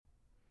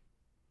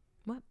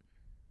What?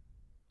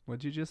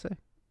 What'd you just say?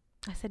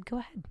 I said go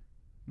ahead.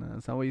 No,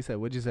 that's not what you said.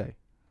 What'd you say?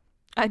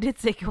 I did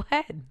say go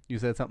ahead. You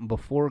said something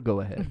before go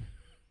ahead.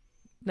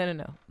 No.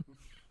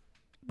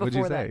 What'd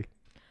you Before that. say?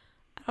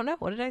 I don't know.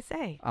 What did I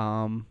say?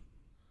 Um,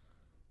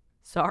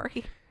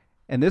 Sorry.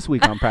 and this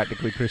week on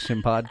Practically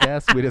Christian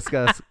Podcast, we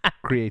discuss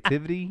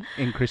creativity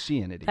and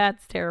Christianity.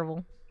 That's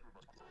terrible.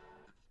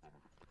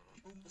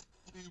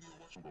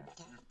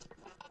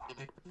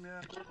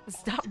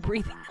 Stop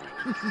breathing.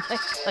 I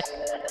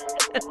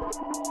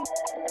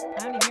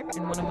don't hear it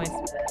in one of my.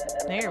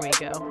 There we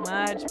go.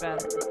 Much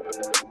better.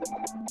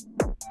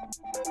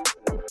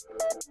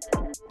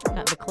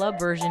 Got the club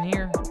version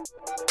here.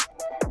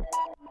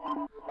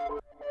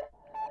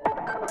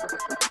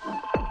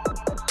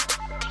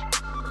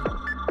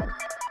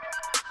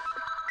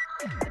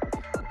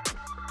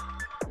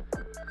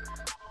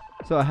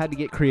 So I had to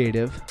get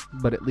creative,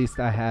 but at least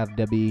I have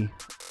Debbie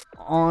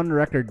on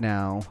record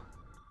now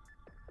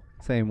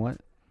saying what?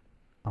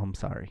 I'm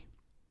sorry.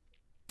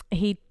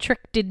 He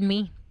tricked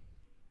me.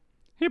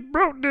 He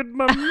broke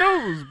my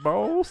nose,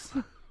 boss.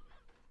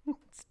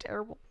 It's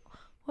terrible.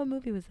 What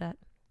movie was that?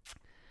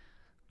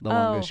 The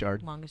Longest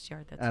Yard. Longest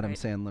Yard. That's Adam right.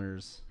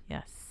 Sandler's.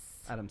 Yes.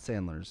 Adam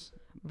Sandler's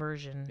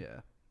Version.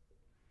 Yeah.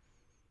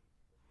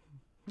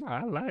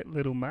 I like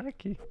Little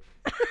Mikey.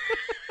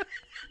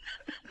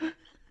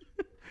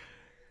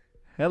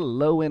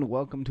 Hello and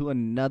welcome to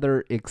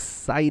another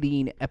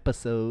exciting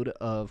episode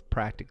of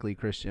Practically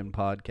Christian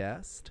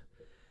Podcast.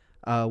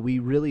 We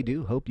really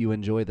do hope you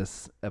enjoy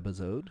this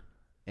episode,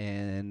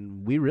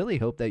 and we really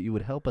hope that you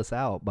would help us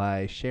out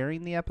by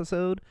sharing the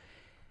episode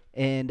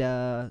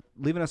and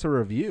leaving us a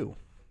review.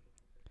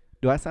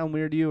 Do I sound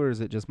weird to you, or is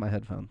it just my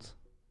headphones?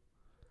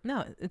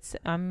 No, it's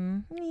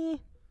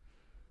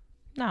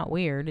not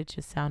weird. It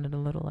just sounded a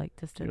little like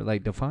just You're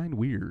like, define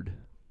weird.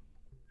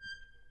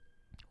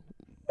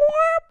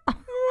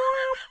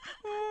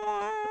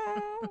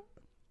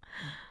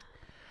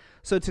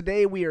 So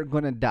today we are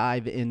going to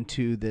dive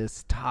into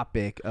this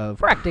topic of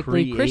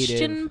Practically creative.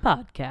 Christian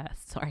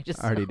Podcast. Sorry,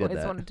 I already did always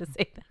that. wanted to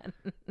say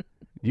that.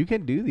 You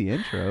can do the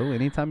intro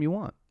anytime you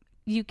want.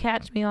 You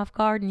catch me off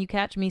guard and you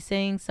catch me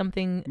saying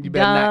something You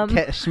better dumb.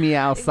 not catch me You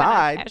better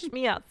outside. Catch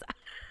me outside.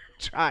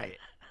 Try it.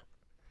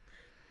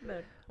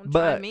 Don't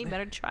But- try me.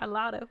 Better try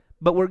Lotto.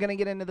 But we're going to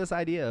get into this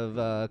idea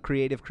of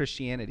creative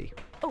Christianity.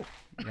 Oh.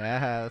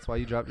 Yeah, that's why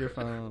you dropped your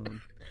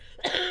phone.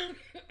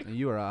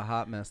 You are a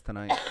hot mess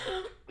tonight.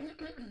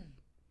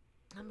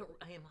 I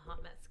am a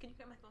hot mess. Can you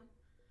grab my phone?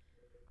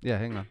 Yeah,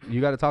 hang on.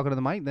 You got to talk into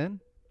the mic then.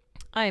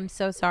 I am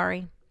so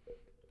sorry.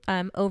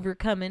 I'm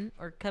overcoming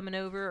or coming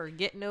over or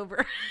getting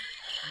over.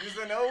 He's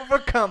an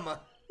overcomer.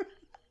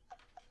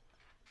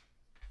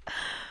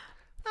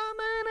 I'm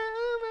an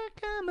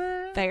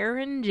overcomer.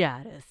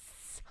 Pharyngitis.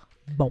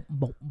 Boom,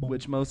 boom, boom.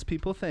 Which most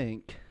people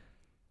think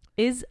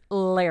Is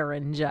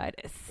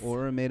laryngitis.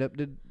 or a made up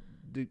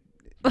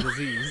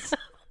disease.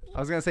 I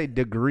was going to say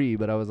degree,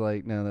 but I was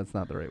like, no, that's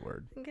not the right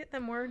word. Get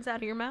them words out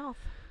of your mouth.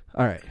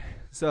 All right.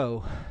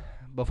 So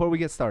before we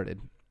get started,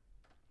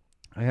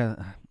 I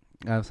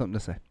have something to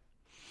say.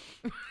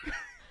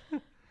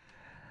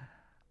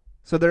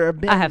 So there have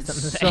been I have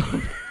something to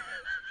say.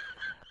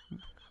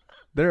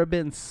 There have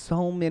been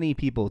so many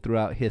people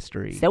throughout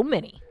history So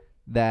many.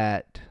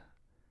 that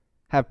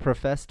have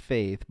professed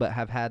faith but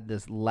have had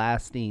this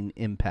lasting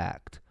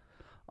impact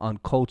on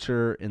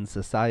culture and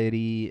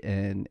society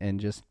and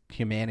just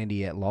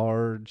humanity at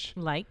large.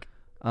 Like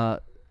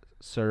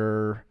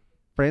Sir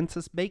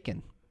Francis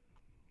Bacon,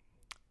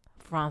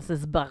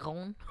 Francis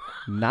Bacon.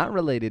 not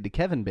related to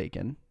Kevin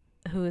Bacon,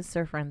 Who is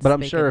Sir Francis but I'm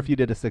Bacon? sure if you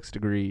did a 6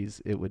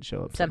 degrees, it would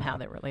show up. Somehow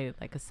they're related,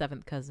 like a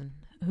seventh cousin.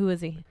 Who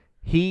is he?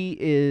 He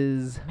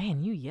is,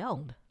 Man, you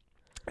yelled.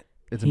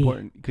 it's He-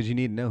 important because you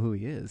need to know who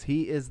he is.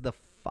 He is the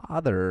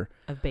father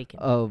Of bacon.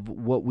 of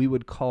what we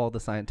would call the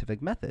scientific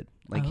method.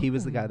 Like he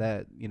was the guy Oh.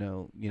 that,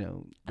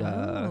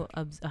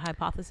 A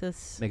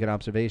hypothesis. make an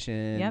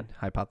observation, Yep.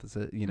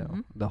 hypothesis,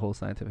 Mhm. the whole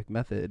scientific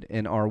method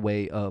and our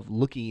way of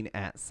looking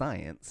at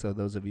science. So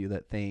those of you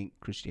that think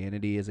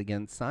Christianity is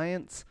against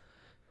science,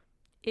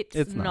 it's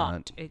not.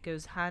 not. It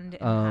goes hand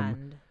in Um,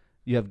 hand.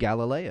 you have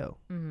Galileo,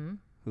 Mm-hmm.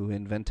 who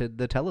invented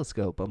the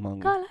telescope, among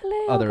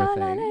Galileo, other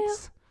Galileo.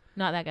 things.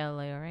 Not that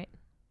Galileo, right?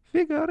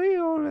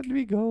 Figaro and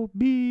we go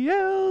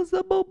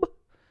Beelzebub.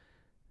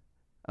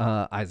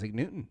 Isaac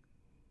Newton,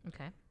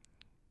 Okay.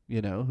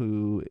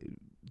 who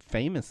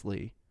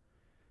famously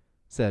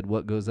said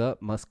what goes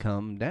up must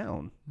come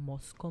down.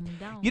 Must come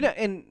down.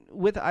 And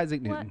with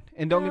Isaac What Newton,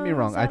 and don't get me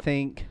wrong, goes I up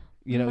think,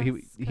 he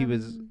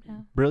was Must come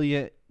down.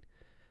 brilliant.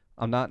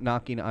 I'm not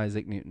knocking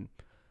Isaac Newton.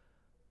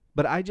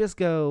 But I just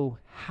go,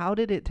 how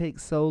did it take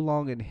so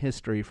long in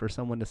history for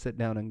someone to sit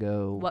down and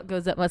go, What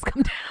goes up must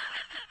come down.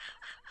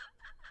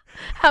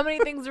 How many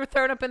things were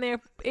thrown up in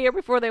the air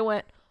before they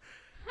went,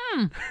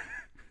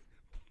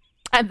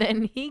 And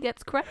then he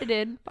gets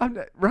credited I'm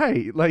not,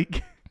 right,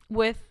 like,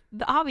 with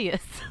the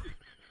obvious.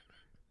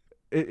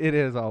 it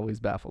has always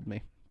baffled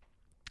me.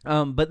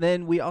 But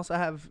then we also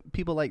have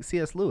people like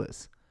C.S.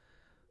 Lewis,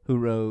 who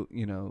wrote,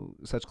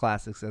 such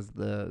classics as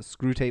the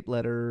Screwtape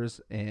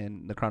Letters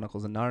and the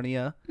Chronicles of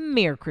Narnia.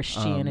 Mere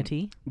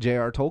Christianity.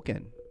 J.R.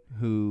 Tolkien,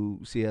 who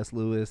C.S.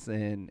 Lewis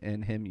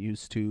and him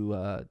used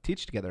to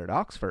teach together at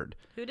Oxford.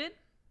 Who did?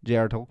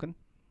 J.R. Tolkien.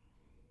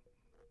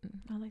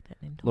 I like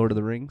that name. Lord of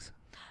the Rings.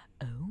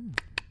 Oh.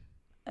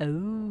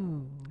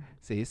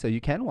 See, so you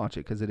can watch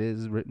it because it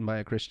is written by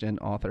a Christian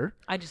author.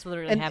 I just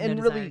literally have no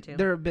and desire really, to.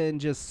 there have been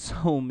just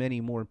so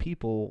many more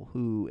people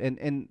who,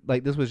 and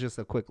like this was just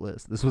a quick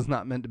list. This was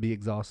not meant to be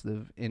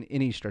exhaustive in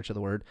any stretch of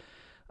the word.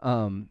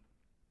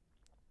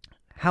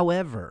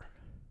 However,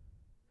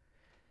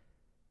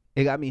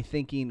 it got me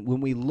thinking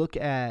when we look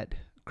at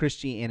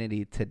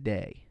Christianity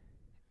today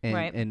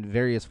and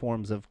various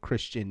forms of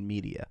Christian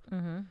media,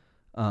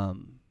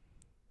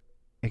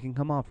 it can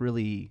come off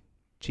really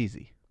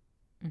cheesy.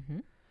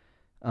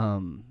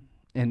 And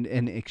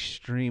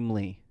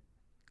extremely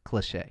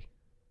cliche.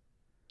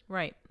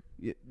 Right.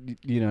 You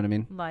know what I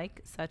mean?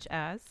 Like, such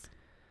as?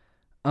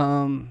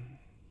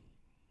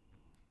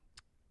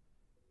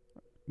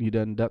 You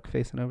done duck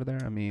facing over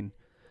there? I mean,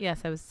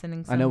 yes, I was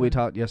sending I know we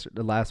talked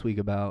last week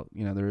about,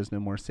 there is no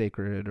more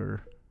sacred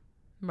or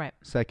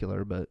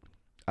secular, but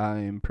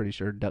I'm pretty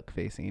sure duck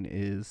facing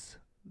is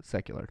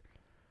secular.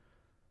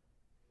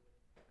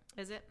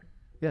 Is it?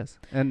 Yes.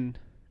 And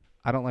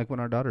I don't like when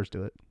our daughters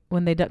do it.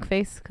 When they duck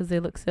face because they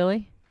look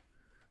silly?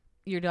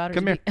 Your daughters...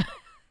 Come here.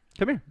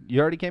 Come here. You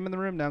already came in the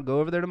room. Now go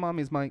over there to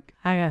mommy's mic.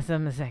 I got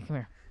something to say. Come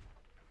here.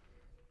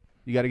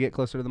 You got to get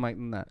closer to the mic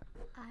than that.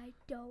 I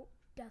don't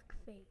duck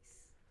face.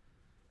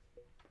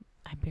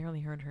 I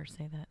barely heard her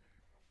say that.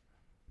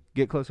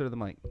 Get closer to the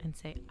mic. And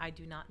say, I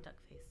do not duck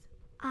face.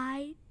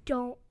 I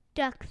don't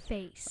duck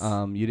face.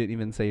 You didn't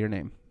even say your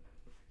name.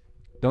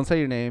 Don't say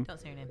your name. Don't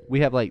say your name.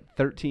 We have like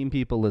 13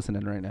 people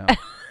listening right now.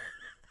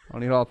 I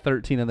need all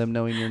 13 of them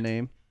knowing your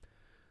name.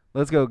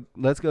 Let's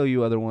go,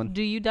 you other one.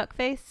 Do you duck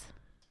face?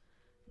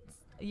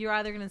 You're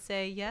either going to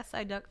say, yes,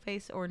 I duck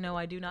face, or no,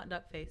 I do not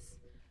duck face.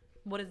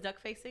 What is duck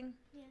facing?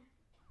 Yeah.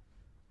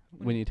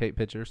 When you take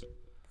pictures.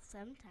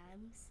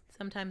 Sometimes.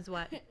 Sometimes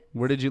what?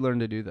 Where did you learn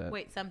to do that?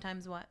 Wait,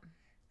 sometimes what?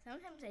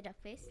 Sometimes I duck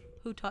face.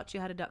 Who taught you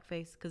how to duck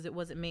face? Because it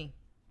wasn't me.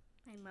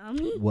 My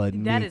mommy.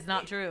 Wasn't That me. is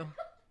not true.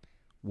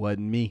 Wasn't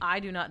me.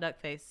 I do not duck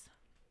face.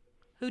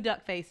 Who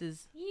duck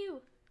faces?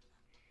 You.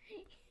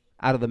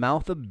 Out of the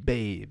mouth of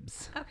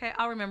babes. Okay,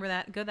 I'll remember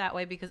that. Go that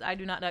way because I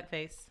do not duck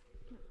face.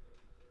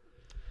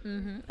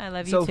 I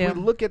love you So too. if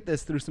we look at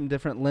this through some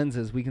different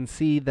lenses, we can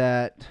see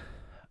that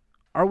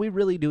are we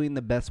really doing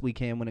the best we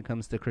can when it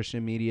comes to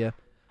Christian media?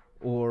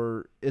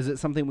 Or is it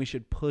something we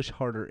should push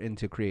harder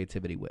into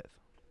creativity with?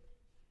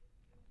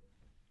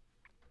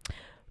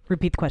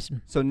 Repeat the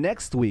question. So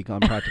next week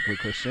on Practically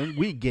Christian,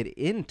 we get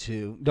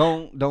into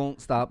don't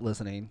stop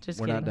listening. Just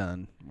We're kidding. not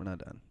done. We're not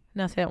done.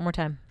 No, say that one more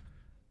time.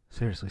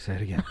 Seriously, say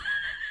it again.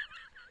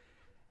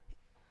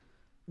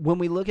 When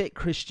we look at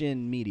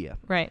Christian media,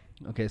 Right.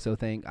 okay, so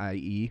think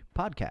i.e.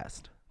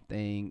 podcast,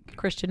 think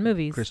Christian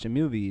movies. Christian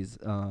movies,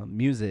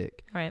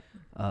 music, Right.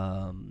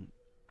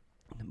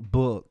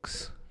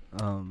 books,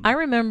 I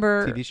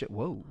remember. TV show.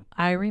 Whoa.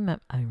 I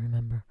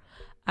remember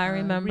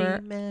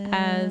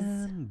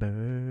as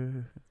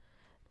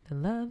the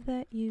love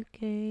that you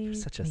gave. You're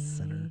such a me.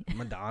 sinner.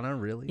 Madonna,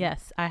 really?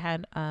 Yes, I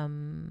had a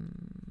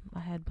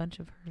bunch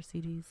of her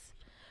CDs,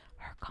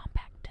 her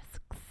compact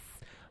discs.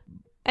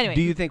 Anyway,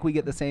 Do you think we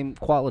get the same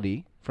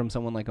quality from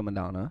someone like a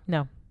Madonna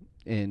no,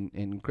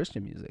 in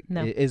Christian music?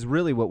 No. Is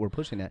really what we're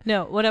pushing at.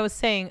 no. What I was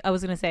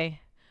gonna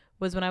say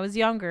was when I was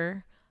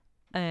younger,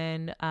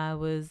 and I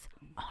was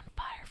on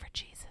fire for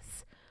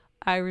Jesus.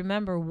 I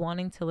remember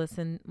wanting to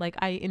listen. Like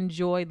I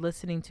enjoyed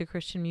listening to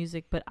Christian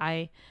music, but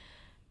I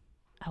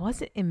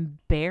wasn't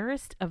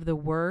embarrassed of the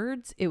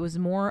words. It was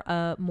more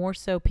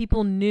so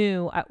people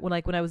knew,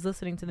 like when I was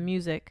listening to the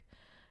music,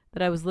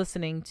 that I was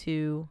listening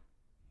to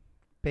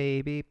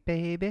Baby,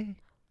 baby.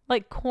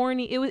 like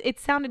corny. It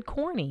sounded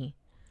corny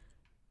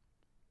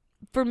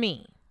for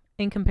me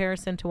in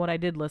comparison to what I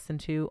did listen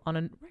to on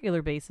a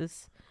regular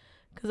basis,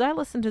 because I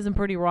listened to some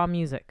pretty raw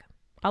music.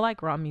 I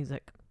like raw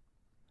music.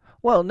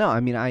 Well, no,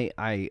 I mean,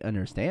 I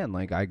understand.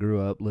 Like, I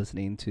grew up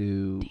listening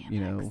to,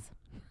 DMX.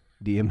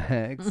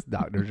 DMX,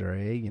 Dr.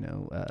 Dre,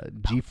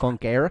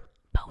 G-Funk era.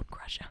 Bone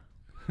Crusher.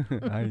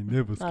 I ain't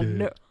never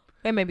No.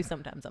 And maybe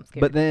sometimes I'm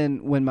scared. But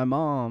then when my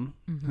mom,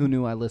 Mhm. who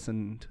knew I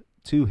listened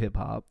to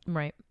hip-hop,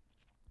 right.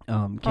 came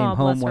Oh,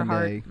 home bless her one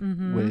heart. day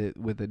Mhm.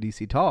 with a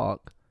DC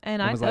Talk,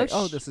 And and I was like,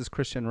 oh, this is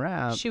Christian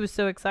rap. She was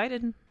so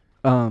excited.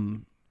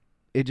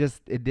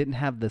 It didn't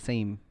have the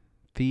same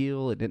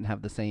feel. It didn't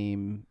have the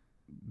same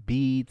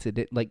beats.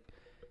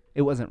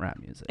 It wasn't rap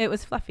music. It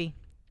was fluffy.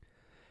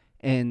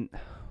 And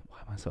why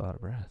am I so out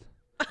of breath?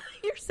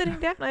 You're sitting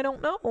down. I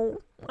don't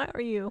know. Why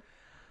are you?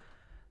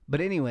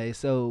 But anyway,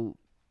 so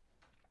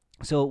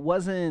it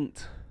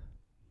wasn't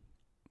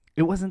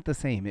the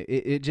same.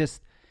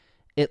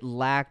 It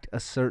lacked a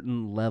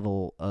certain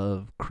level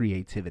of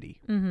creativity.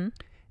 Mm-hmm.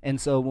 And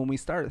so when we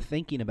start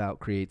thinking about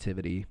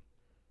creativity,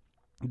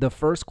 the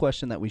first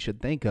question that we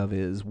should think of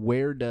is,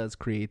 where does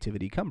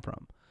creativity come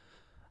from?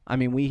 I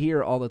mean, we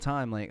hear all the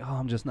time like, oh,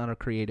 I'm just not a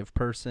creative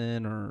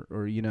person,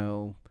 or you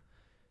know,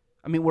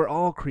 I mean, we're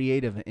all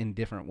creative in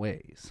different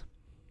ways.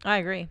 I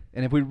agree.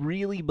 And if we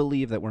really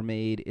believe that we're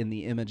made in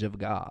the image of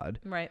God,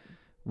 Right.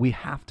 we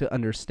have to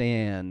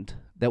understand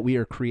that we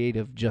are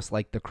creative just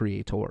like the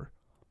Creator.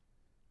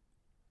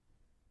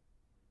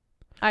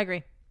 I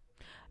agree.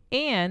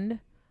 And,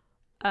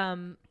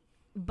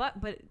 but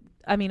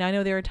I mean, I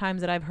know there are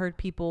times that I've heard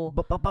people,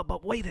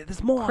 But wait,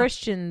 there's more.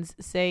 Christians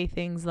say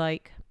things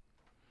like,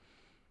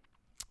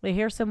 they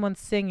hear someone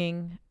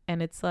singing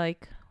and it's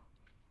like,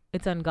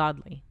 it's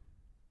ungodly.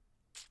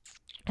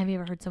 Have you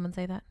ever heard someone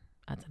say that?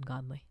 That's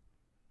ungodly.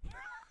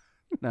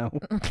 No.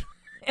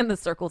 In the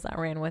circles I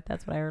ran with,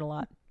 that's what I heard a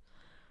lot.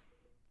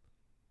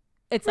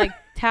 It's like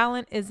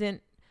talent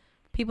isn't,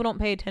 people don't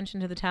pay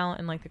attention to the talent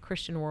in like the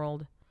Christian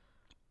world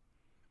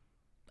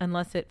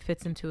unless it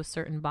fits into a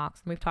certain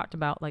box. And we've talked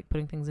about like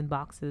putting things in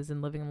boxes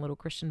and living in a little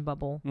Christian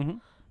bubble. Mm-hmm.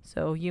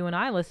 So you and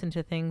I listen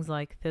to things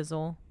like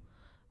Thizzle.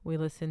 We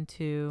listen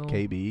to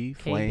KB,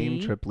 Flame,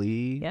 KB.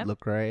 Triply, Yep.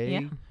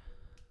 Lecrae.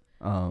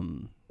 Yeah.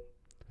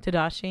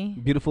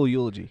 Tadashi. Beautiful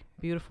Eulogy.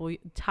 Beautiful,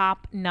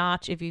 top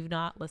notch. If you've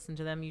not listened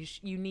to them,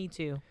 you need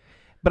to.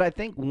 But I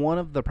think one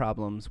of the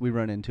problems we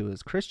run into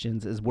as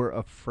Christians is we're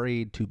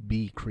afraid to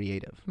be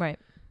creative Right.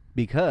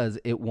 because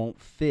it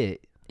won't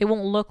fit It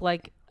won't look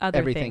like other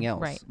everything things.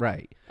 else. Right.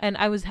 Right. And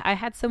I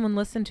had someone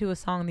listen to a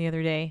song the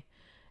other day,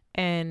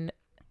 and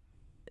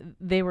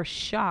they were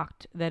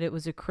shocked that it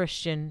was a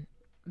Christian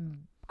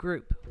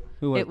group.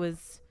 Who? It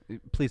was.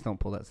 Please don't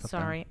pull that stuff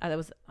down. Sorry, that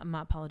was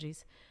my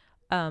apologies.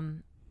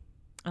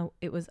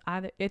 It was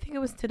either, I think it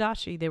was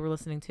Tadashi they were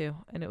listening to,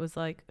 and it was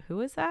like,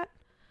 who is that?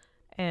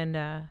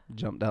 And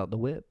Jumped out the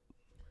whip.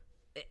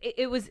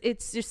 it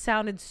just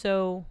sounded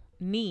so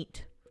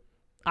neat.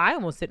 I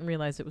almost didn't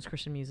realize it was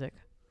Christian music.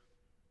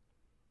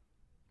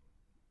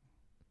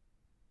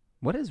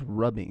 What is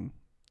rubbing?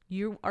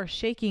 You are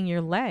shaking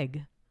your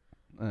leg.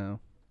 Oh.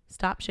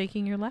 Stop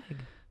shaking your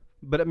leg.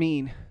 But I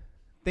mean,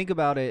 think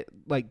about it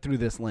like through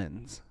this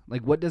lens.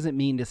 Like, what does it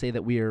mean to say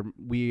that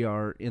we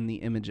are in the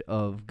image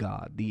of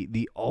God,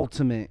 the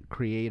ultimate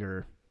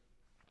creator?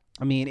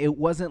 I mean, it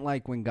wasn't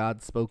like when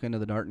God spoke into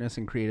the darkness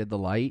and created the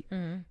light,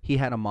 he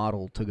had a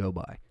model to go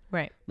by.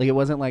 Right. Like, it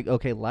wasn't like,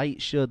 okay,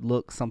 light should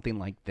look something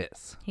like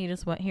this. He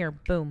just went here,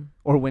 boom.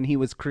 Or when he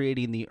was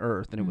creating the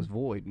earth and it was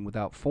void and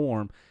without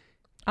form.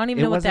 I don't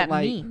even It know what wasn't that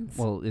like, means.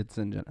 well, it's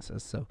in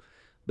Genesis, so.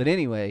 But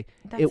anyway,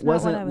 That's it not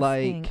wasn't what I was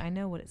like, saying. I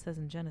know what it says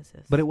in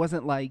Genesis. but it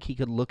wasn't like he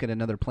could look at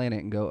another planet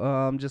and go,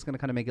 oh, I'm just going to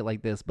kind of make it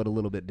like this, but a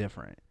little bit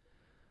different.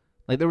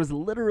 Like, there was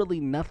literally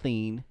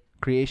nothing,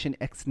 creation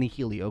ex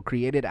nihilo,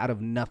 created out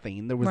of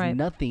nothing. There was Right.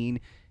 nothing,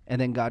 and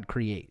then God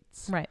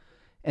creates. Right.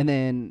 And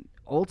then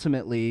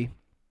ultimately,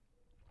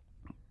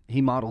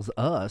 he models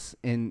us,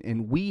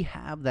 and we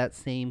have that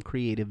same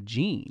creative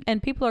gene.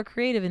 And people are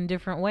creative in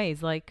different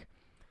ways. Like,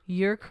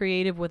 you're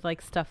creative with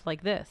like stuff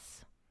like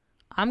this.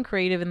 I'm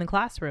creative in the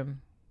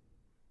classroom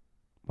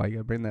Why you got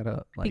to bring that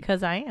up? Like,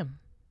 because I am.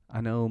 I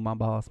know my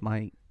boss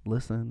might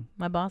listen.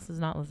 My boss is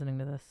not listening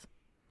to this.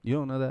 You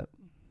don't know that.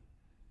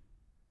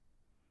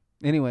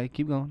 Anyway,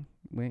 keep going.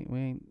 We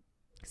ain't.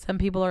 Some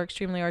people are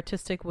extremely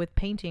artistic with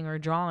painting or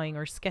drawing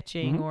or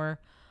sketching Mhm. or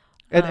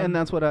And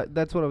that's what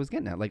I was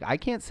getting at. Like, I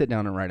can't sit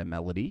down and write a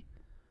melody.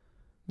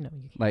 no,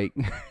 you can't. Like,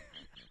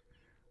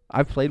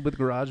 I've played with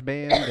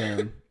GarageBand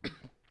and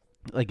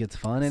like it's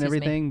fun and Excuse me.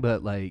 everything,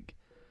 but like,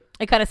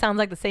 It kind of sounds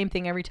like the same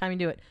thing every time you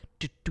do it.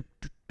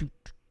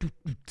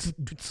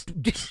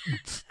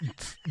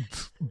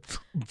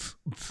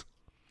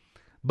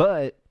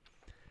 but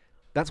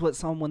that's what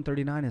Psalm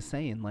 139 is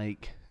saying.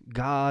 Like,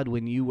 God,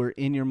 when you were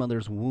in your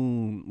mother's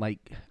womb,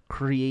 like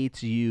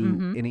creates you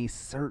Mhm. in a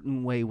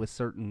certain way with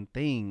certain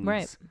things,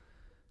 Right.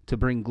 to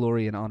bring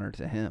glory and honor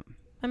to Him.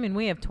 I mean,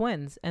 we have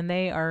twins and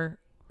they are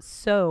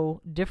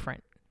so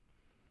different.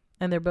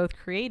 And they're both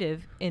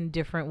creative in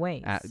different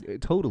ways.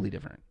 Totally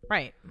different.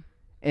 Right.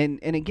 And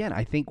again,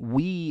 I think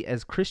we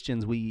as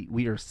Christians,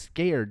 we are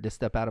scared to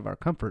step out of our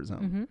comfort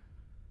zone. Mm-hmm.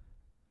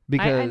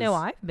 Because I know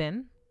I've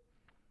been.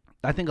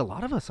 I think a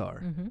lot of us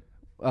are. Mm-hmm.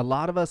 A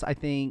lot of us, I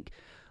think,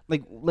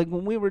 like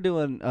when we were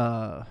doing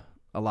a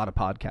lot of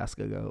podcasts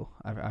ago,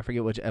 I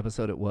forget which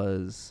episode it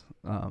was.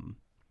 I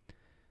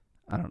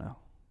don't know.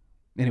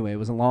 Anyway, it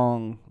was a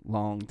long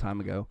time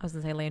ago. I was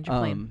going to say land your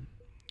plane.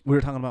 We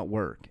were talking about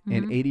work,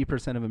 and Mhm.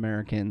 80% of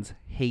Americans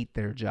hate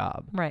their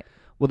job. Right.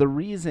 Well, the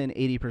reason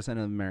 80%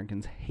 of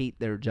Americans hate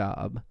their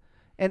job,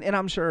 and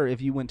I'm sure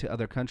if you went to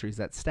other countries,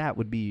 that stat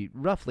would be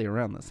roughly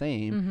around the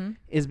same, Mm-hmm.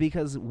 is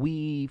because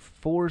we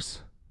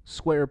force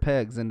square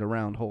pegs into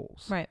round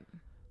holes. Right.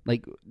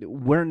 Like,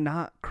 we're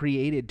not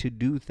created to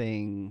do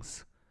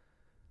things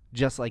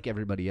just like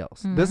everybody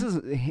else. Mhm. This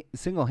is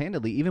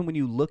single-handedly, even when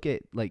you look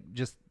at like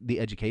just the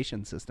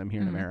education system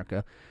here in Mhm.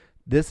 America,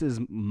 this is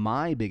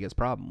my biggest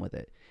problem with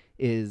it,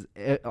 is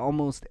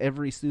almost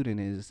every student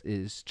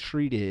is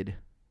treated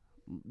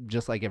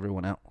just like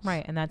everyone else.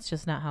 Right. And that's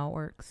just not how it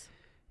works.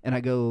 And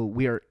I go,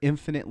 we are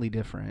infinitely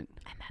different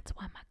And that's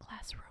why my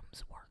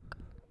classrooms work.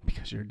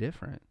 because you're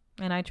different.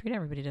 And I treat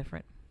everybody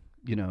different.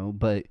 you know,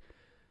 but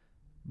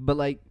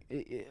like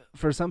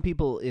for some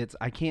people it's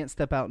I can't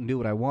step out and do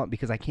what I want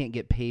because I can't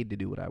get paid to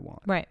do what I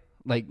want. Right.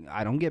 Like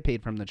I don't get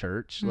paid from the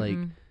church. Like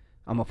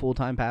I'm a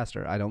full-time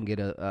pastor. I don't get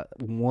a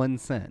 1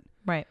 cent.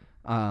 Right.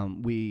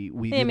 We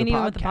Yeah, do even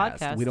the with the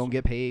podcast. We podcast. don't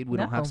get paid. We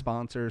don't have No.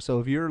 sponsors. So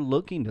if you're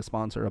looking to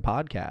sponsor a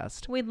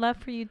podcast, We'd love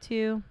for you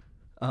to.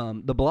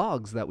 the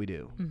blogs that we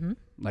do, Mm-hmm.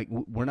 like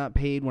we're not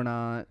paid. We're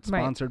not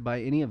sponsored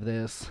by any of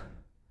this.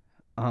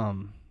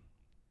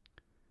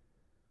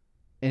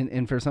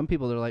 And for some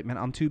people, they're like, man,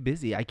 I'm too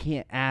busy. I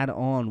can't add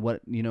on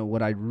what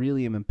I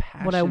really am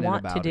passionate What I want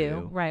about to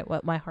do. Right.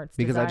 What my heart's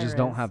because I desire just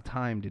don't is. have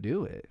time to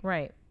do it.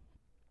 Right.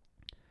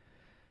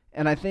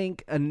 And I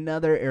think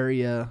another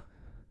area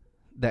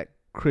that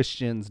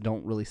Christians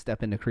don't really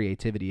step into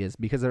creativity is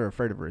because they're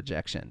afraid of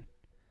rejection.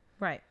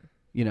 Right.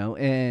 You know,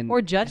 and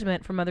Or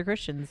judgment from other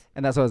Christians.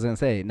 and that's what I was going to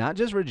say. Not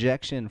just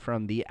rejection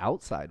from the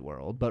outside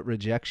world, but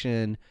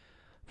rejection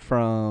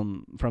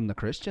from the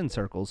Christian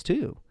circles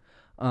too.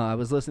 I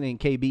was listening.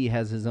 KB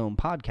has his own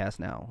podcast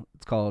now.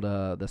 It's called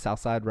the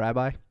Southside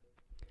Rabbi.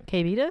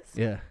 KB does?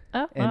 Yeah,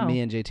 Oh, and wow. me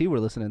and JT were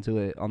listening to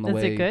it on the Is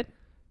way. it good?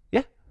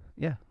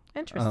 Yeah.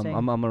 Interesting.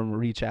 I'm gonna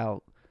reach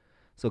out.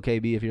 So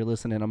KB, if you're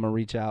listening, I'm gonna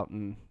reach out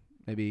and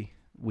maybe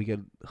we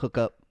could hook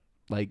up,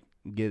 like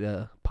get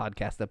a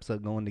podcast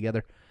episode going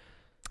together.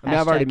 I mean,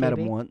 I've already met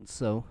him KB. once,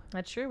 so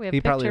That's true. We have he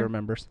a picture. probably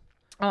remembers.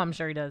 Oh, I'm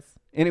sure he does.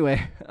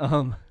 Anyway,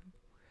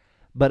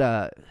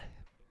 but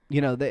you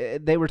know,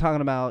 they were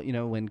talking about, you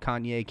know, when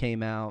Kanye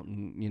came out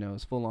and, you know,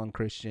 it's full on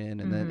Christian,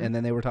 and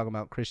then they were talking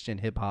about Christian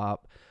hip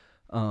hop.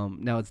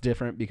 Now it's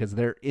different because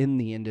they're in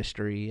the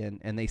industry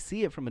and they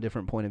see it from a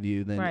different point of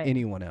view than Right.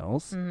 anyone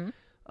else.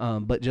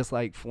 Mm-hmm. But just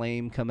like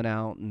Flame coming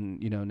out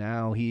and, you know,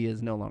 now he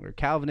is no longer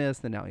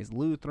Calvinist and now he's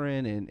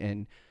Lutheran,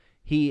 and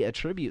he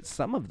attributes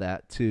some of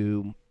that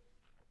to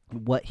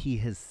what he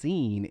has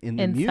seen in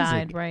the Inside,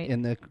 music, right.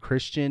 in the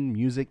Christian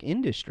music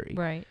industry.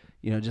 Right.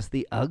 You know, just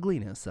the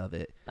ugliness of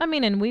it. I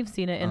mean, and we've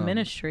seen it in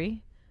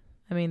ministry.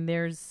 I mean,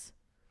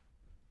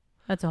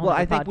 that's a whole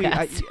other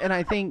podcast.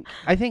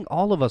 I think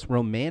all of us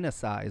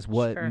romanticize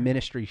what Sure.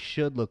 ministry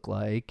should look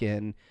like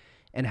and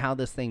how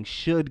this thing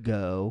should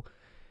go,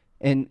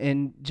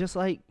 and just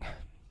like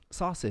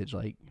sausage,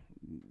 like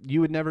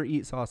you would never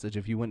eat sausage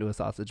if you went to a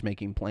sausage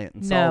making plant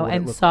and saw what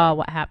it looked like.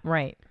 what happened.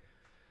 Right.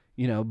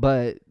 You know,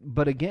 but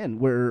again,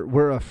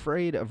 we're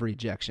afraid of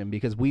rejection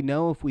because we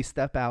know if we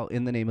step out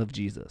in the name of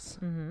Jesus,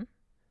 Mm-hmm.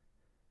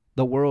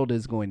 the world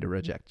is going to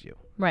reject you.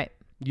 Right.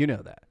 You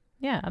know that.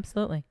 Yeah,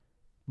 absolutely.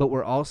 But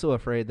we're also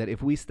afraid that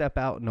if we step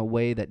out in a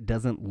way that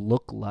doesn't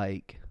look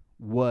like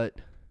what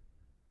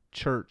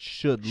church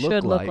should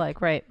look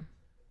like, right.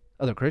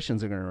 other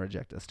Christians are going to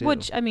reject us too.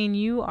 Which, I mean,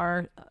 you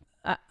are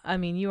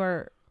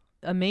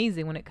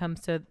amazing when it comes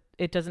to,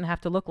 it doesn't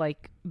have to look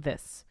like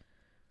this.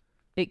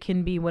 It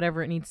can be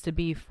whatever it needs to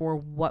be for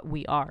what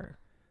we are.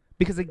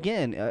 Because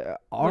again,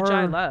 Which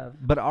I love.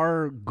 But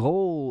our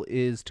goal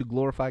is to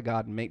glorify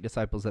God and make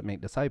disciples that make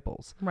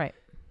disciples. Right.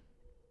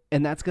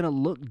 And that's going to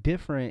look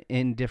different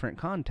in different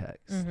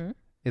contexts. Mm-hmm.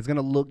 It's going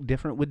to look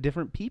different with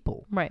different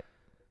people. Right.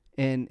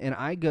 And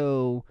I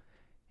go,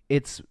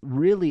 it's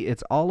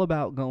all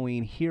about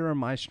going, here are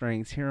my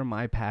strengths, here are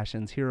my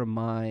passions, here are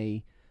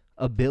my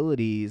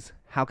abilities.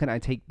 How can I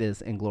take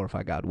this and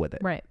glorify God with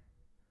it? Right.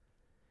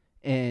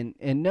 And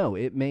no,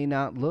 it may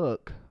not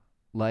look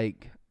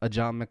like a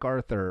John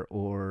MacArthur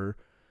or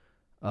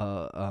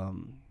how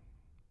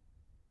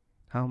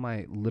am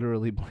I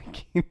literally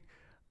blanking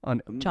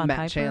on John Matt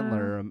Piper.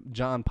 Chandler,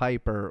 John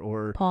Piper,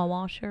 or Paul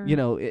Washer. you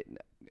know,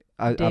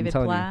 I'm David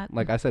telling Platt. you,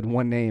 like I said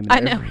one name I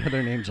and know. every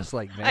other name just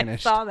like I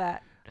vanished. saw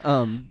that.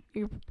 Um,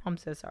 I'm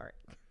so sorry.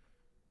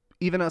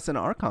 even us in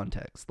our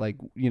context, like,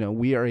 you know,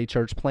 we are a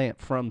church plant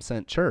from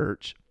Sent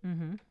Church.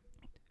 Mm-hmm.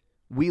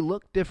 We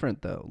look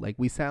different though. Like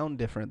we sound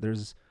different.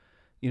 There's,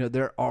 you know,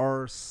 there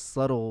are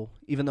subtle,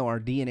 even though our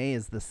DNA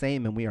is the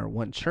same and we are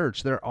one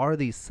church, there are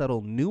these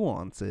subtle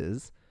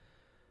nuances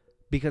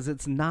because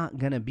it's not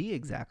going to be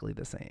exactly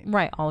the same.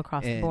 Right. All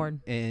across the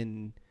board.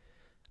 And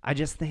I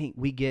just think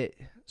we get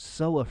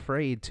so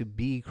afraid to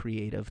be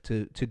creative,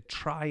 to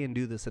try and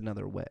do this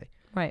another way.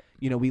 Right.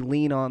 You know, we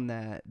lean on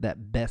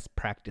that best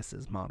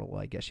practices model,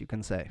 I guess you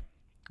can say.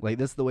 Like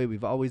this is the way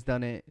we've always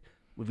done it.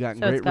 We've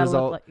gotten great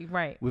results.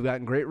 Right. We've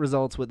gotten great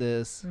results with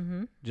this.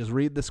 Mm-hmm. Just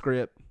read the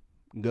script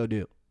and go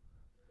do.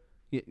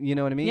 You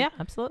know what I mean? Yeah,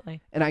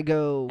 absolutely. And I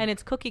go... And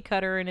it's cookie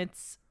cutter and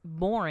it's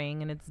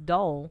boring and it's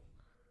dull.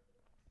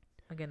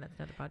 Again, that's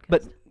another podcast.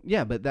 But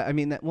yeah, but that, I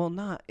mean that, well,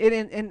 not it,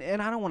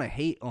 and I don't want to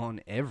hate on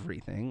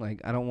everything.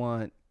 Like I don't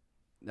want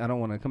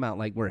to come out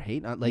like we're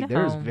hating on, like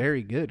there's No.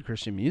 very good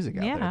Christian music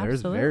out Yeah, there. There's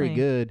absolutely. very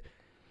good.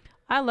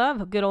 I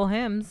love good old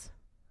hymns.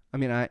 I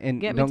mean, Get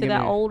me don't to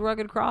that old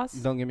rugged cross.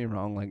 Don't get me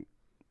wrong. Like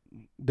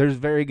there's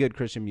very good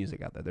Christian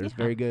music out there. There's Yeah.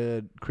 very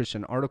good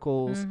Christian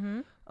articles.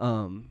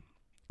 Mm-hmm.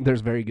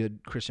 There's very good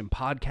Christian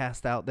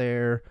podcasts out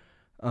there.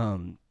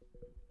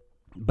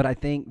 But I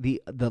think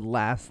the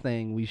last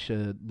thing we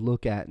should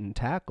look at and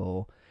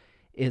tackle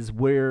is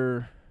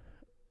where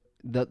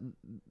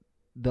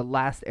the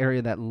last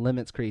area that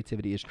limits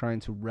creativity is trying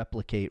to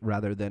replicate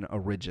rather than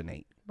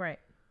originate. Right.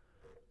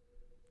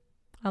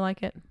 I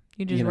like it.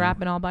 You just You know.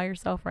 rapping all by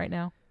yourself right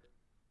now.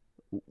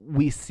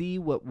 We see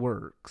what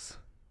works.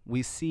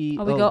 We see.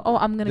 Oh, we go,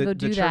 I'm going to go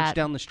do the that. church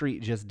down the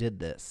street just did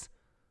this.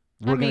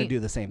 We're going to do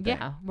the same thing.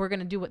 Yeah, we're going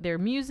to do what their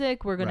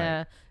music. We're going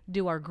to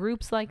do our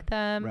groups like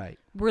them. Right.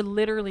 We're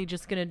literally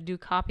just going to do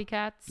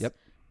copycats. Yep.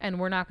 And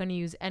we're not going to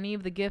use any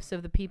of the gifts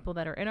of the people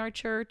that are in our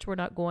church. We're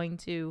not going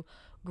to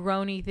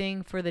grow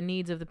anything for the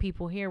needs of the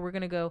people here. We're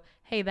going to go,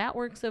 hey, that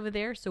works over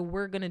there, so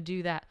we're going to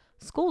do that.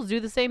 Schools do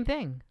the same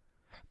thing.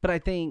 But I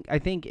think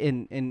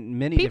in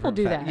many People different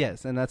do that.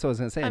 Yes, and that's what I was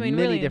going to say. I In mean,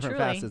 many really and different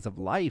truly. facets of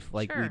life,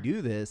 like we Sure.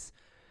 do this.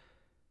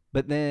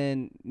 But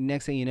then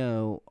next thing you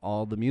know,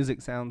 all the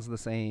music sounds the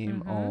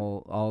same.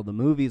 Mhm. All the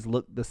movies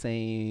look the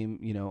same.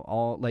 You know,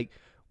 all like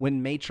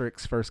when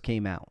Matrix first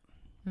came out,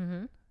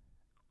 Mm-hmm.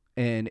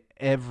 and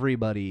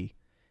everybody,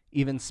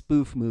 even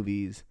spoof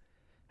movies,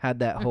 had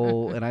that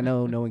whole. And I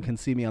know no one can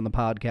see me on the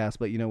podcast,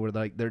 but you know, where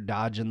like they're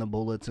dodging the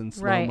bullets in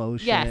slow Right.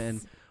 motion.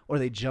 Yes. Or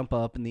they jump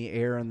up in the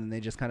air and then they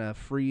just kind of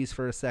freeze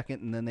for a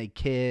second and then they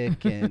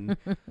kick and,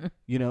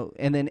 you know,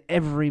 and then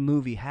every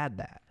movie had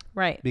that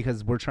Right.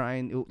 because we're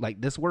trying,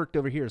 like, this worked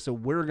over here, so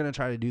we're going to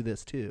try to do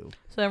this too.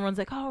 So everyone's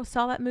like, oh,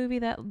 saw that movie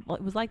that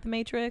was like The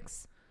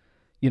Matrix?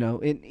 You know,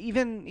 and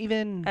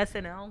even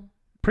SNL?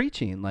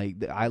 preaching, like,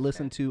 I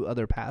listen to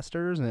other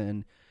pastors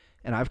and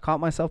I've caught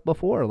myself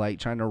before, like,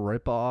 trying to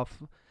rip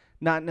off,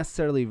 not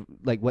necessarily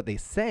like what they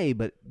say,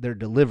 but their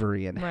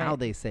delivery and how Right.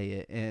 they say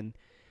it. And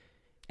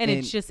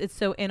it's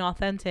so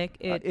inauthentic.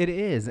 it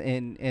is,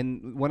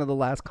 and one of the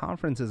last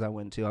conferences I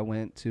went to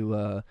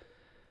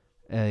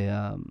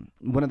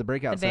one of the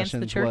breakout Advance the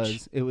sessions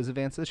Church? was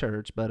Advance the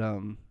Church, but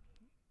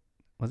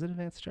was it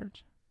Advance the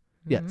Church?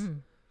 Yes.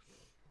 Mhm.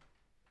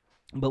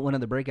 But one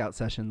of the breakout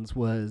sessions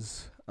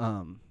was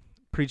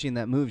Preaching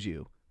That Moves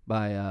You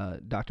by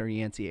Dr.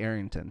 Yancey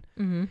Arrington.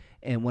 Mhm.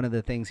 And one of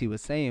the things he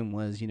was saying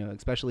was, you know,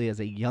 especially as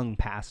a young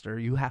pastor,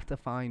 you have to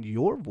find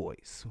your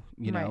voice,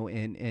 you know,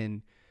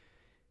 and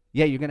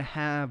yeah, you're going to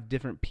have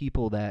different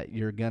people that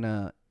you're going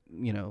to,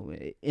 you know,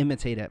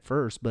 imitate at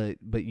first, but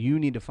you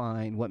need to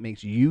find what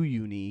makes you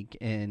unique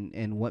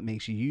and what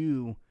makes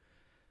you,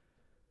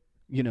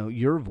 you know,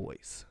 your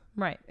voice.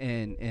 Right.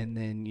 And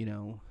then, you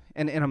know,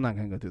 and I'm not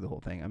going to go through the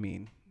whole thing. I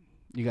mean,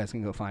 you guys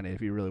can go find it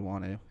if you really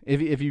want to.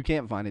 If you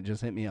can't find it,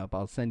 just hit me up.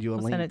 I'll send you a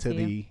I'll send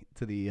link it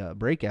to the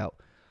breakout.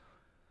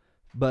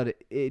 But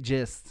it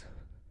just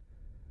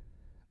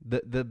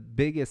the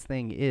biggest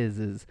thing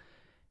is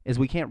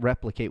we can't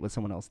replicate what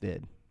someone else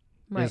did.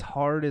 Right. As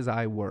hard as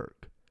I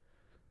work,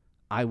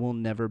 I will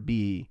never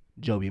be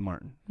Joby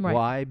Martin. Right.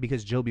 Why?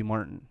 Because Joby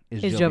Martin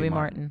is Joby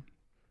Martin.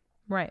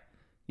 Right.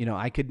 You know,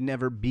 I could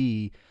never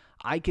be.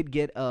 I could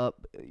get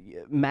up.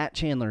 Matt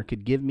Chandler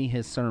could give me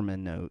his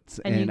sermon notes,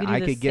 And you and could do I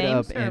the could get same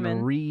up sermon.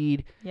 and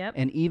read, Yep.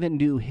 and even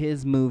do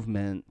his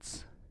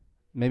movements.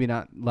 Maybe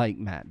not like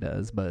Matt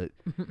does, but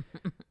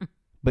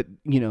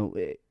you know,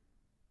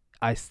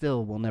 I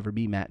still will never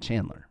be Matt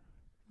Chandler.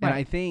 And Right.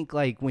 I think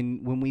like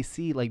when we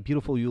see like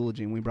Beautiful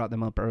Eulogy, and we brought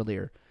them up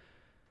earlier.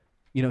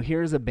 You know,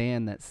 here's a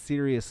band that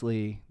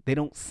seriously, they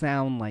don't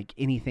sound like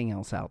anything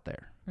else out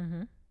there.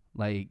 Mm-hmm.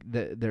 Like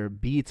their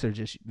beats are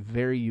just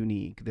very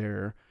unique.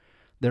 Their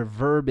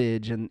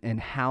verbiage and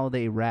how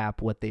they rap,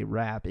 what they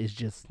rap is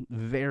just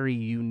very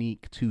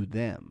unique to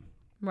them.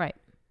 Right.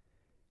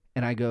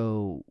 And I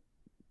go,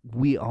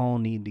 we all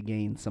need to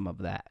gain some of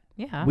that.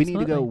 Yeah. Absolutely. We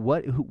need to go,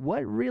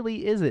 what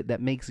really is it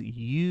that makes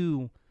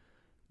you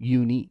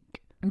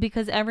unique?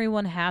 Because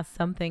everyone has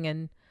something,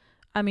 and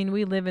I mean,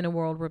 we live in a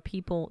world where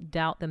people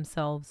doubt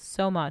themselves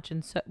so much,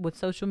 and so, with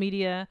social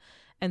media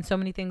and so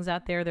many things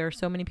out there, there are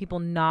so many people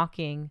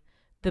knocking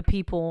the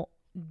people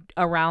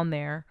around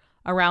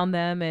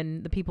them,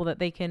 and the people that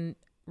they can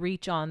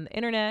reach on the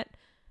internet.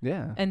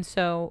 Yeah. And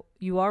so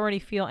you already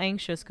feel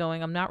anxious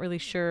going, I'm not really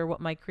sure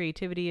what my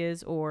creativity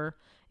is, or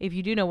if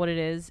you do know what it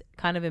is,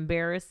 kind of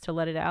embarrassed to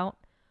let it out.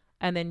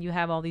 And then you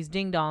have all these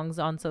ding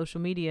dongs on social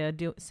media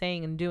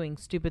saying and doing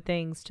stupid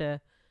things to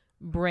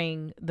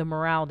bring the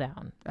morale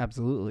down.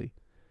 Absolutely.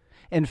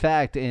 In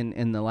fact,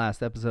 in the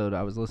last episode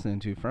I was listening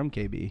to from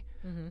KB,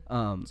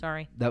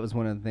 Sorry. that was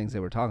one of the things they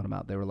were talking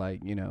about. They were like,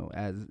 you know,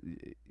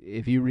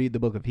 if you read the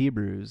book of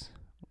Hebrews,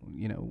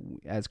 you know,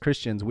 as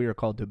Christians, we are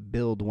called to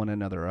build one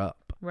another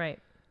up, Right.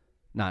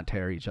 not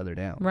tear each other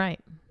down. Right.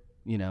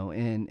 You know,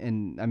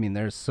 and I mean,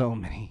 there's so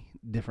many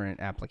different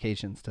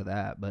applications to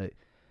that, but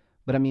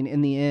I mean,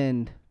 in the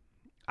end,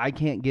 I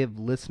can't give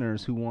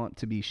listeners who want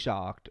to be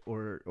shocked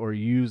or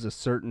use a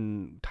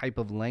certain type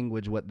of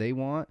language what they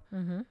want,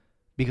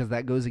 because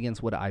that goes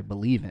against what I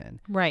believe in.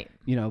 Right.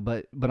 You know,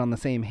 but on the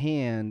same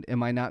hand,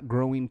 am I not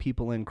growing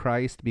people in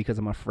Christ because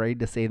I'm afraid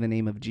to say the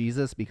name of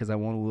Jesus because I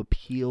want to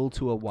appeal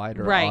to a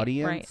wider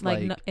audience?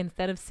 Right. Like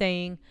instead of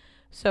saying,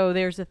 so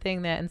there's a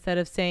thing that instead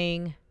of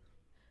saying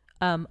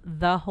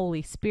the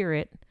Holy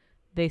Spirit,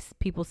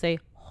 people say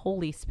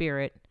Holy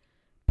Spirit,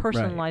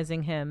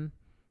 personalizing him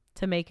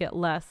to make it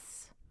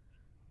less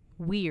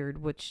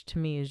weird, which to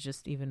me is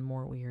just even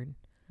more weird.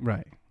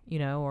 Right. you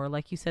know, or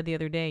like you said the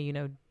other day, you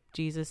know,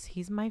 Jesus,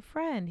 he's my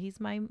friend. He's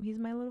my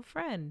little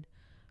friend.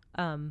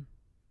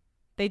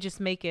 They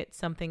just make it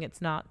something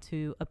it's not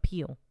to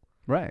appeal.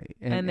 Right.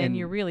 And then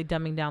you're really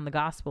dumbing down the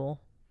gospel.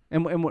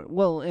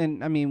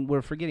 And I mean,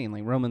 we're forgetting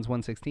like Romans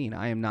 1:16.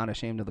 I am not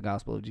ashamed of the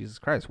gospel of Jesus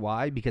Christ.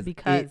 Why? Because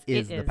it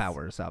is the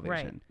power of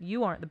salvation. Right.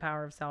 You aren't the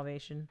power of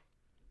salvation.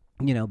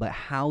 You know, but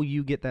how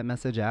you get that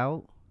message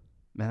out,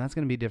 man, that's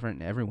going to be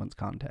different in everyone's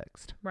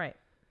context. Right.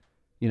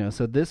 You know,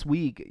 so this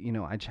week, you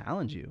know, I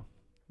challenge you.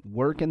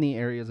 Work in the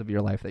areas of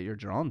your life that you're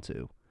drawn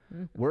to.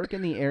 Work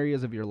in the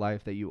areas of your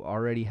life that you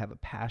already have a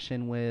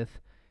passion with,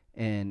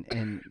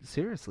 and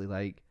seriously,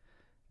 like,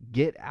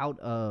 get out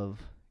of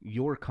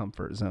your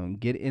comfort zone.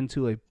 Get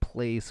into a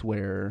place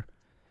where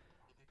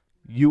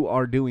you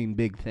are doing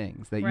big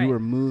things, that you are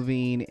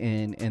moving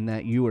and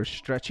that you are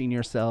stretching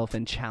yourself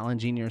and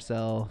challenging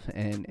yourself,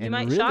 and you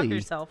might really shock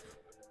yourself.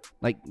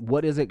 Like,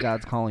 what is it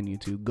God's calling you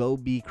to? Go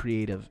be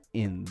creative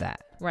in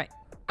that. Right.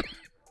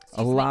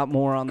 A lot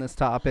more on this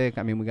topic.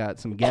 I mean, we got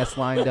some guests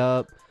lined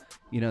up,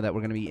 you know, that we're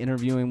going to be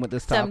interviewing with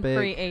this topic. Some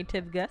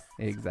creative guests.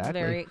 Exactly.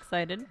 Very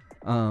excited.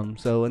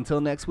 So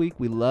until next week,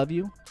 we love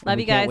you. Love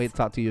you guys. Can't wait to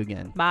talk to you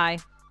again. Bye.